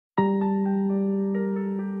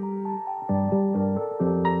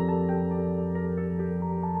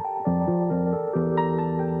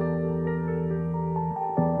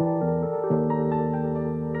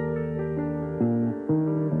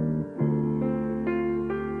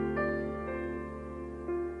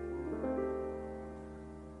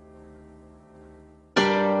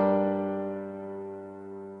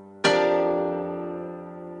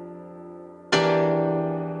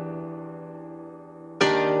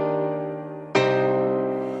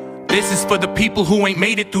This is for the people who ain't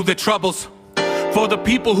made it through the troubles. For the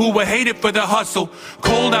people who were hated for their hustle.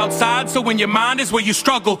 Cold outside, so when your mind is where you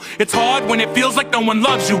struggle. It's hard when it feels like no one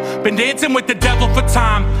loves you. Been dancing with the devil for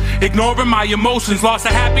time, ignoring my emotions. Lost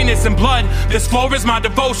of happiness and blood, this floor is my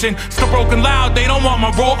devotion. Still broken loud, they don't want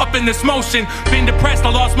my roar up in this motion. Been depressed, I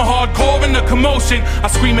lost my hardcore in the commotion. I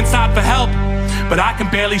scream inside for help, but I can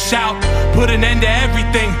barely shout. Put an end to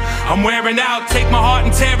everything, I'm wearing out. Take my heart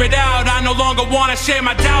and tear it out. I no longer wanna share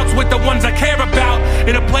my doubts with the ones I care about.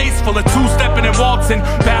 In a place full of two-stepping and waltzing,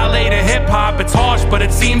 ballet to hip-hop, it's harsh, but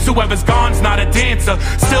it seems whoever's gone's not a dancer.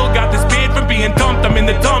 Still got this beard from being dumped, I'm in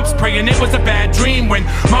the dumps, praying it was a bad dream when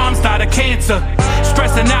mom's died of cancer.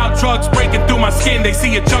 Stressing out, drugs breaking through my skin. They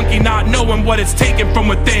see a junkie not knowing what it's taken from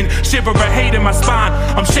within. Shiver of hate in my spine,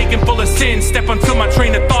 I'm shaking full of sin. Step onto my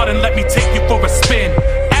train of thought and let me take you for a spin.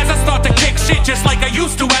 As I start to kick shit just like I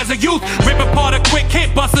used to as a youth. Rip apart a quick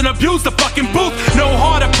hit, bust and abuse the fucking booth. No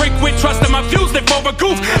heart, a prick with trust in my views, they for a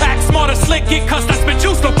goof. Act smart or slick, get cussed, I spit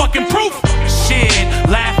juice, no fucking proof. Shit,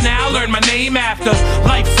 laugh now, learn my name after.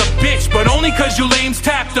 Life's a bitch, but only cause you lames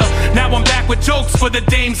tapped her. Now I'm back with jokes for the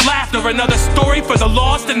dame's laughter. Another story for the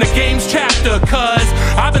lost in the game's chapter. Cause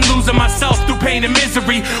I've been losing myself through pain and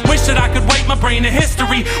misery. Wish that I could wipe my brain of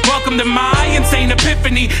history. Welcome to my insane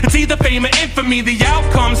epiphany. It's either fame or infamy, the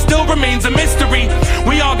outcome still remains a mystery.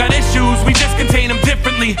 We all got issues, we just contain them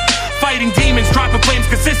differently. Fighting demons, dropping flames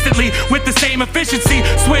consistently with the same efficiency.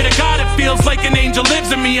 Swear to God it feels like an angel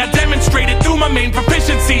lives in me. I demonstrate it through my main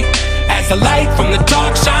proficiency. As the light from the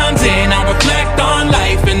dark shines in, I reflect on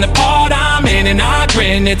life in the part I'm in, and I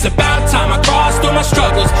grin. It's about time I cross through my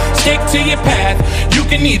struggles. Stick to your path, you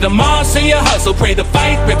can either Mars or your hustle. Pray the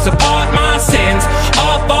fight rips apart my sins.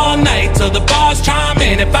 Up all night till the bars chime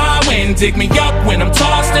in. If I win, dig me up when I'm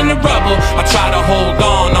tossed in the rubble. I try to hold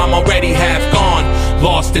on, I'm already half gone,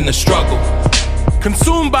 lost in the struggle.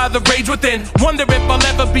 Consumed by the rage within, wonder if I'll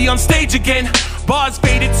ever be on stage again. Bars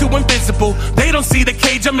faded to invisible, they don't see the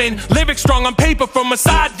cage I'm in. Lyrics strong on paper from a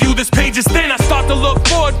side view, this page is thin. I start to look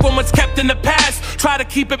forward from what's kept in the past. Try to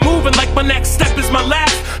keep it moving like my next step is my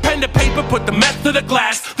last. Pen to paper, put the meth to the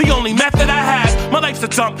glass. The only method I have, my life's a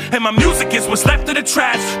dump and my music is what's left of the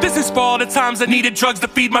trash. This is for all the times I needed drugs to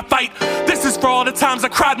feed my fight. This is for all the times I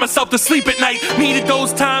cried myself to sleep at night. Needed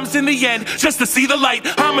those times in the end, just to see the light.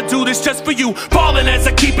 I'ma do this just for you, ballin' as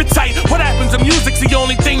I keep it tight. What happens when music's the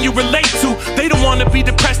only thing you relate to? They don't wanna be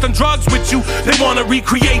depressed on drugs with you, they wanna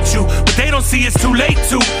recreate you, but they don't see it's too late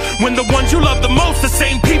to. When the ones you love the most, the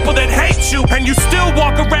same people that hate you, and you still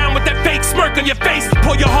walk around with that fake smirk on your face.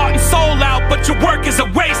 Pour your heart and soul out, but your work is a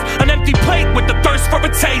waste. An empty plate with the thirst for a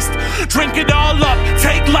taste. Drink it all up,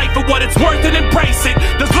 take life for what it's worth and embrace it.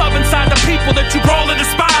 There's love inside the people that you roll and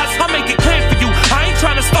despise. I'll make it clear for you, I ain't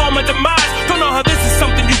trying to stall my demise. Don't know how this is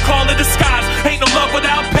something you call a disguise. Ain't no love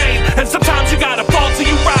without pain, and sometimes you gotta fall till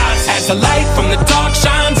you rise. As the light from the dark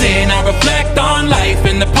shines in, I reflect on life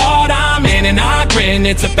in the part I'm in, and I grin.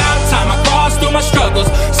 It's about time I cross through my struggles.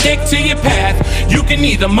 Stick to your path, you can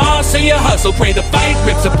either Mars or your hustle. Pray the fight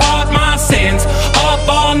rips apart my sins. Up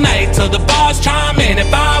all night till the bars chime in.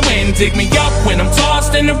 If I win, dig me up when I'm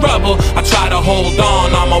tossed in the rubble. I try to hold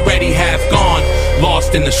on, I'm already half gone,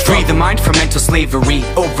 lost in the struggle. Free the mind from mental slavery,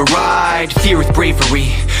 override fear with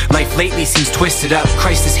bravery. Life lately seems twisted up,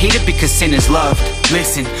 Christ is hated because sin is loved.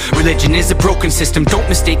 Listen, religion is a broken system, don't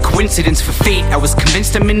mistake coincidence for fate. I was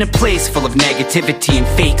convinced I'm in a place full of negativity and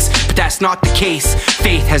fakes, but that's not the case.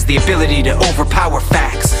 Faith has the ability to overpower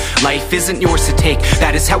facts. Life isn't yours to take,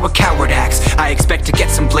 that is how a coward acts. I expect to get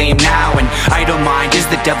some blame now, and idle mind is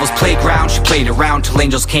the devil's playground. She played around till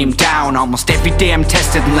angels came down. Almost every day I'm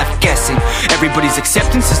tested and left guessing. Everybody's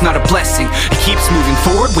acceptance is not a blessing. It keeps moving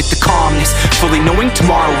forward with the calmness, fully knowing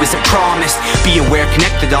tomorrow isn't promised. Be aware,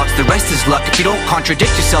 connect the dots, the rest is luck. If you don't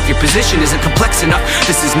contradict yourself, your position isn't complex enough.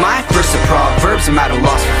 This is my verse of Proverbs, I'm at a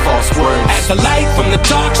loss for false words. As the light from the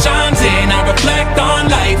dark shines in, I reflect on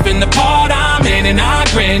life in the part I'm in, and I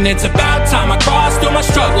grin. It's about time I cross through my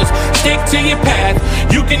struggles. Stick to your path,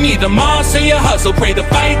 you can either Mars or your hustle. Pray the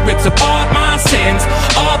fight rips apart my sins.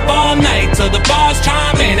 Up all night till the bars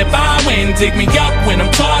chime in. If I win, dig me up when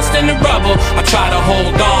I'm tossed in the rubble. I try to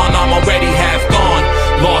hold on, I'm already half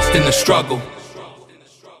gone, lost in the struggle.